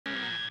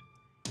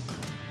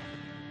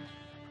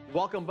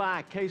Welcome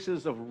back.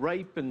 Cases of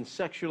rape and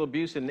sexual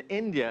abuse in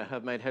India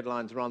have made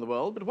headlines around the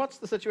world. But what's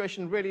the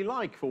situation really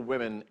like for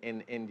women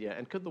in India?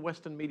 And could the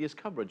Western media's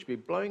coverage be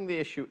blowing the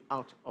issue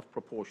out of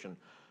proportion?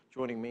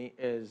 Joining me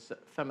is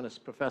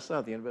feminist professor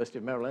at the University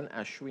of Maryland,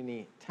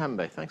 Ashwini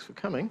Tambe. Thanks for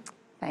coming.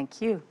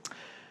 Thank you.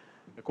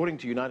 According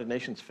to United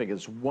Nations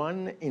figures,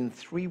 1 in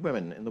 3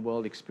 women in the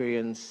world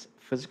experience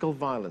physical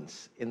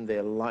violence in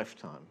their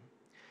lifetime.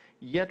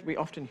 Yet we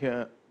often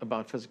hear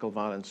about physical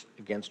violence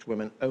against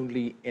women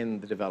only in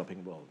the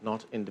developing world,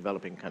 not in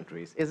developing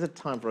countries. Is it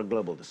time for a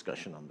global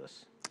discussion on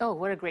this? Oh,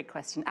 what a great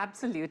question.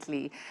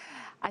 Absolutely.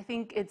 I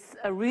think it's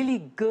a really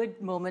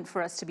good moment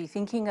for us to be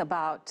thinking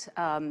about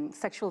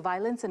sexual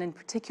violence, and in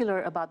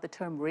particular about the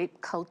term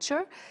rape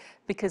culture,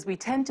 because we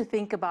tend to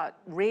think about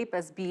rape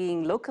as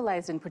being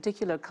localized in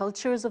particular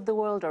cultures of the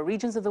world or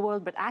regions of the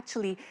world, but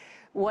actually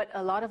what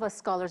a lot of us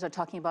scholars are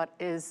talking about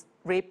is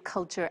rape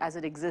culture as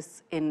it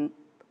exists in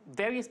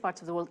various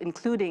parts of the world,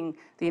 including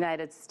the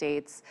United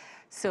States.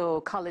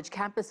 So college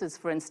campuses,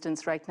 for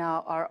instance, right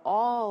now are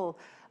all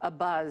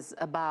abuzz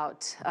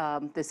about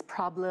this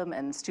problem,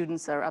 and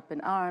students are up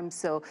in arms.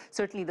 So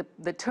certainly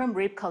the term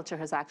rape culture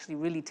has actually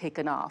really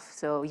taken off.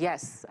 So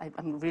yes,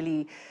 I'm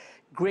really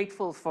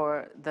grateful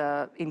for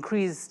the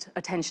increased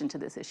attention to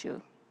this issue.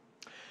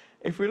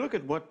 If we look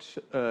at what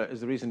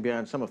is the reason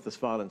behind some of this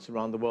violence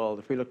around the world,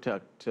 if we looked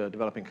at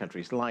developing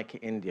countries like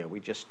India, we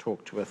just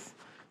talked with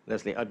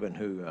Leslie Udwin,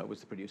 who was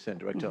the producer and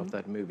director of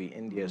that movie,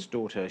 India's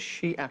Daughter.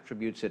 She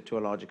attributes it to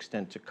a large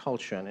extent to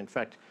culture, and in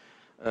fact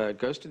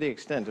goes to the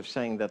extent of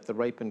saying that the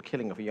rape and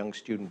killing of a young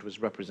student was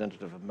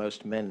representative of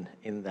most men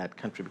in that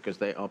country because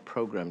they are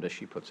programmed, as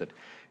she puts it,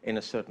 in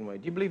a certain way.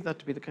 Do you believe that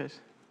to be the case?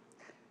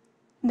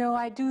 No,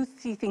 I do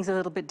see things a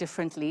little bit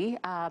differently.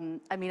 I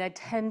mean, I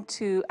tend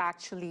to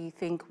actually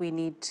think we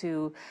need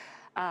to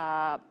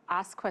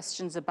ask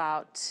questions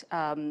about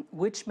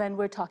which men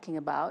we're talking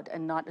about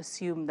and not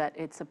assume that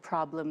it's a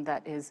problem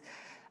that is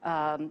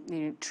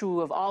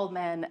true of all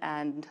men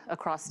and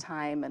across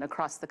time and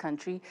across the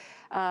country.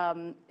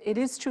 It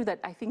is true that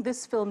I think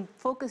this film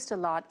focused a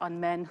lot on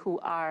men who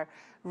are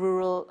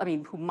rural,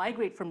 who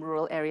migrate from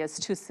rural areas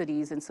to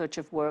cities in search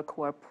of work,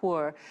 who are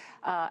poor.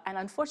 And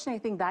unfortunately, I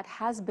think that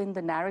has been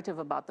the narrative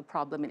about the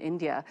problem in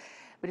India.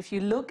 But if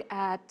you look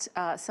at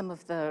some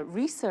of the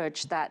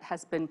research that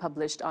has been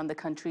published on the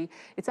country,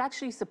 it's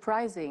actually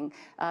surprising.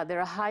 There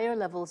are higher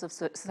levels of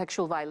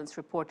sexual violence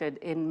reported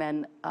in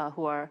men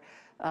who are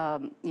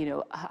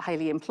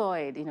highly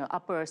employed,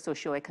 upper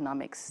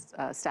socioeconomic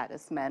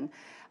status men.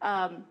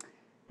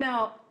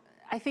 Now,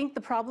 I think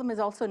the problem is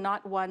also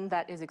not one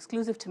that is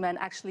exclusive to men.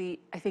 Actually,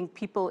 I think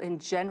people in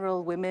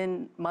general,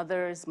 women,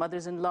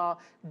 mothers-in-law,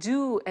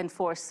 do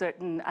enforce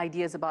certain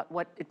ideas about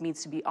what it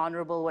means to be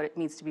honorable, what it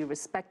means to be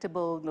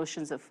respectable,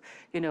 notions of,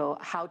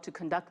 how to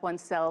conduct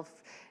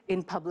oneself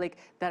in public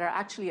that are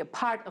actually a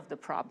part of the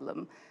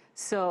problem.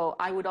 So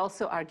I would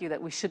also argue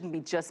that we shouldn't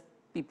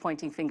be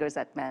pointing fingers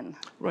at men.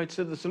 Right,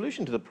 so the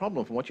solution to the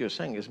problem, from what you're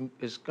saying,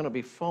 is going to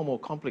be far more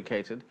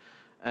complicated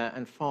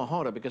and far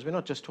harder, because we're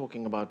not just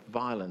talking about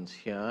violence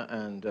here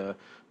and,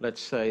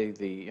 let's say,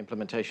 the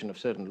implementation of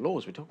certain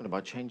laws. We're talking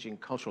about changing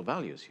cultural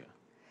values here.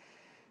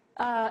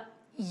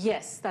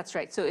 Yes, that's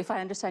right. So if I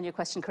understand your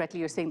question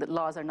correctly, you're saying that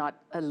laws are not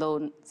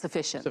alone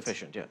sufficient.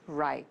 Sufficient, yeah.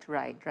 Right.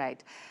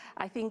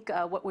 I think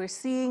what we're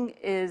seeing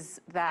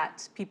is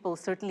that people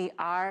certainly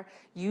are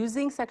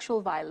using sexual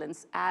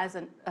violence as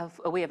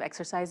a way of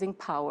exercising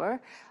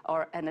power,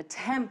 or an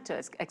attempt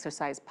to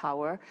exercise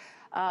power.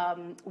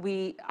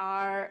 We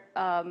are,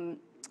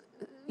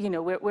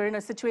 we're in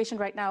a situation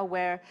right now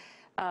where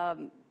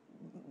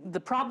the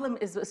problem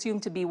is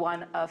assumed to be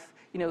one of,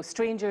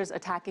 strangers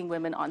attacking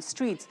women on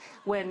streets,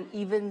 when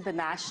even the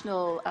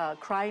National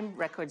Crime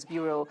Records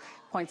Bureau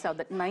points out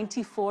that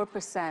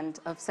 94%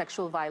 of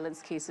sexual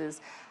violence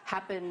cases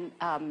happen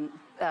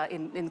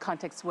in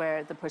contexts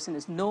where the person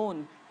is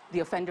known, the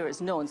offender is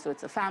known. So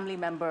it's a family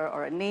member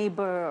or a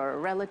neighbor or a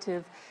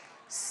relative.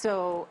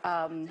 So,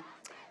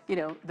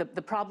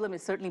 the problem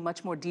is certainly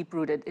much more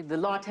deep-rooted. The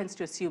law tends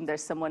to assume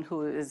there's someone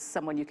who is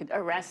someone you can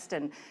arrest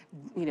and,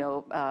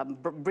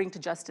 bring to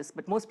justice.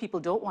 But most people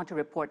don't want to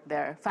report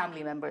their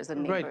family members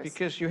and neighbors. Right,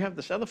 because you have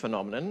this other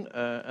phenomenon,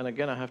 and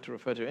again I have to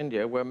refer to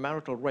India, where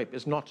marital rape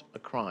is not a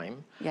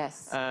crime.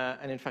 Yes.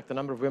 And in fact, the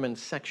number of women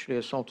sexually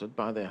assaulted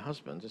by their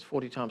husbands is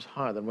 40 times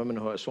higher than women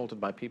who are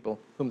assaulted by people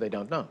whom they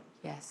don't know.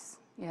 Yes,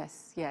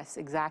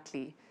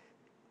 exactly.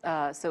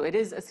 So it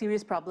is a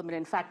serious problem, and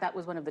in fact, that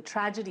was one of the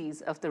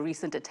tragedies of the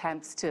recent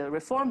attempts to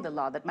reform the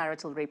law, that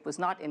marital rape was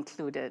not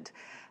included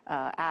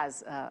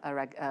as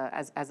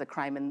a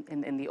crime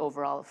in the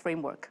overall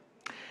framework.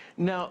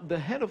 Now, the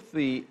head of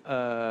the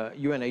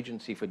UN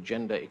Agency for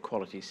Gender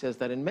Equality says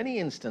that in many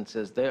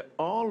instances there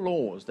are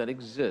laws that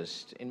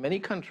exist in many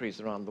countries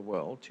around the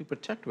world to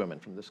protect women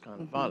from this kind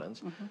of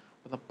violence,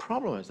 but the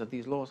problem is that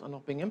these laws are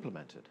not being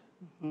implemented.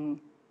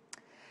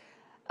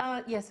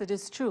 Yes, it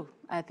is true.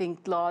 I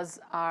think laws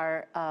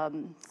are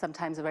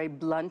sometimes a very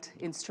blunt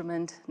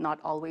instrument, not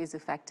always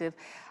effective.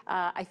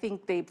 I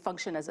think they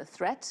function as a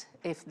threat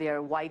if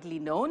they're widely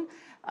known.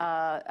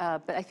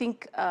 But I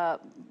think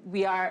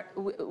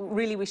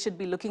we should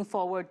be looking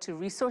forward to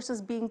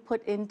resources being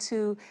put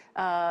into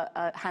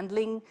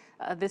handling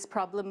this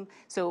problem.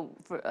 So,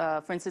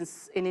 for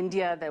instance, in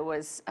India, there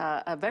was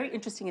a very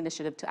interesting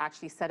initiative to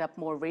actually set up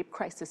more rape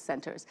crisis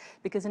centers.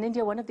 Because in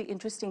India, one of the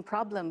interesting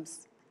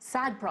problems,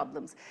 sad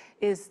problems,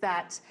 is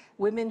that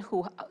women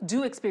who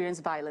do experience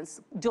violence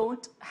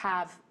don't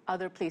have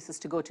other places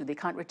to go to. They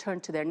can't return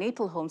to their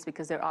natal homes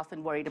because they're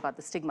often worried about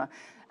the stigma.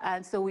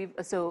 And so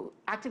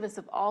activists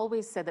have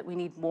always said that we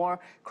need more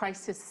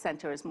crisis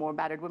centers, more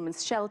battered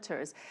women's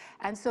shelters.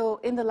 And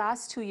so in the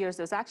last 2 years,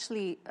 there's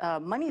actually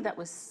money that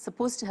was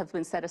supposed to have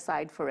been set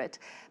aside for it.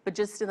 But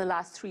just in the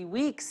last 3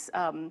 weeks,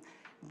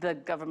 the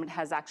government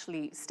has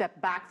actually stepped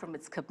back from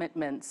its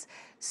commitments.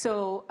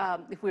 So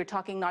if we're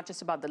talking not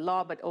just about the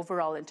law, but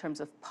overall in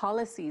terms of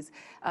policies,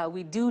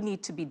 we do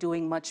need to be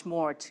doing much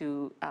more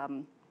to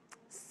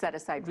set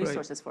aside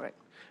resources for it.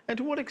 And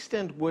to what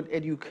extent would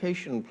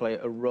education play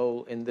a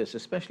role in this,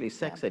 especially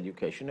sex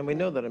education? And we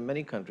know that in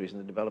many countries in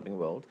the developing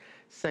world,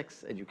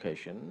 sex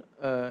education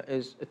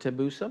is a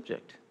taboo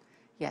subject.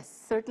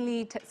 Yes,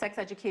 certainly sex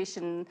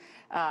education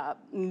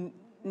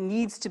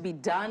needs to be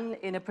done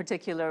in a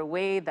particular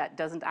way that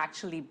doesn't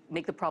actually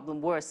make the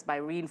problem worse by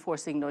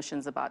reinforcing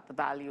notions about the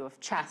value of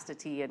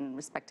chastity and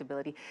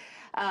respectability.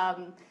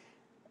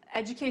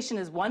 Education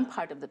is one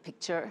part of the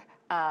picture.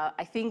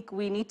 I think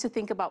we need to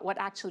think about what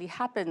actually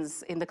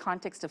happens in the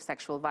context of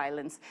sexual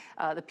violence.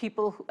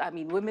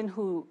 Women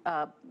who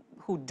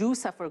do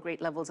suffer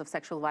great levels of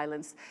sexual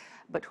violence,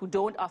 but who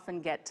don't often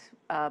get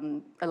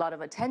a lot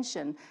of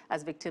attention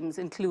as victims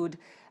include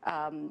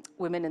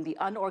women in the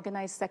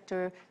unorganized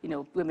sector,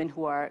 women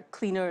who are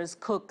cleaners,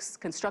 cooks,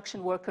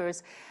 construction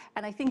workers.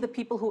 And I think the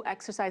people who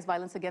exercise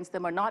violence against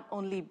them are not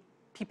only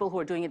people who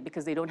are doing it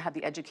because they don't have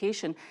the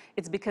education,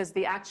 it's because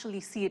they actually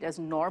see it as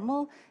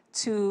normal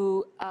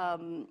to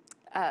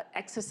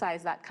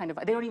exercise that kind of,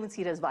 they don't even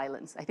see it as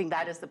violence. I think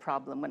that is the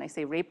problem. When I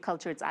say rape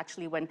culture, it's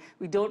actually when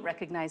we don't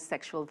recognize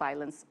sexual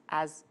violence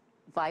as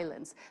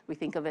violence. We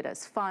think of it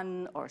as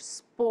fun or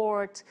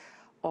sport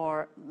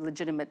or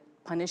legitimate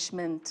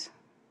punishment.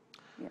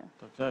 Yeah.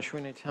 Dr.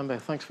 Ashwini Tambe,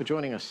 thanks for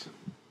joining us.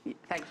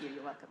 Thank you,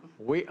 you're welcome.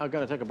 We are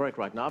going to take a break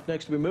right now. Up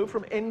next, we move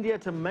from India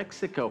to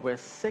Mexico, where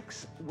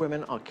 6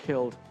 women are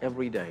killed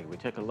every day. We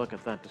take a look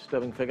at that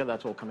disturbing figure.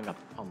 That's all coming up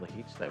on The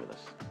Heat. Stay with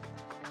us.